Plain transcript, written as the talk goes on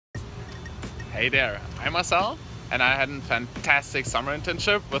Hey there, I'm Marcel, and I had a fantastic summer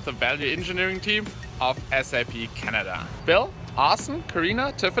internship with the value engineering team of SAP Canada. Bill, Austin,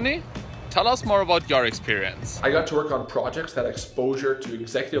 Karina, Tiffany, tell us more about your experience. I got to work on projects that had exposure to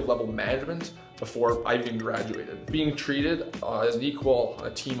executive level management before I even graduated. Being treated as an equal on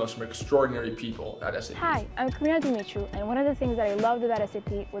a team of some extraordinary people at SAP. Hi, I'm Karina Dumitru, and one of the things that I loved about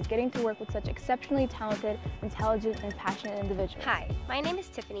SAP was getting to work with such exceptionally talented, intelligent, and passionate individuals. Hi, my name is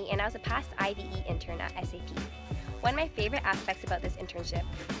Tiffany, and I was a past IVE intern at SAP. One of my favorite aspects about this internship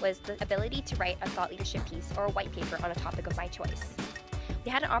was the ability to write a thought leadership piece or a white paper on a topic of my choice. We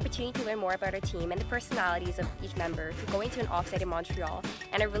had an opportunity to learn more about our team and the personalities of each member through going to an offsite in Montreal,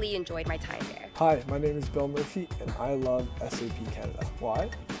 and I really enjoyed my time there. Hi, my name is Bill Murphy, and I love SAP Canada. Why?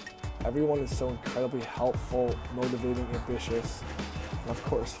 Everyone is so incredibly helpful, motivating, ambitious, and of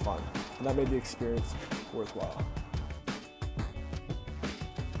course fun. And that made the experience worthwhile.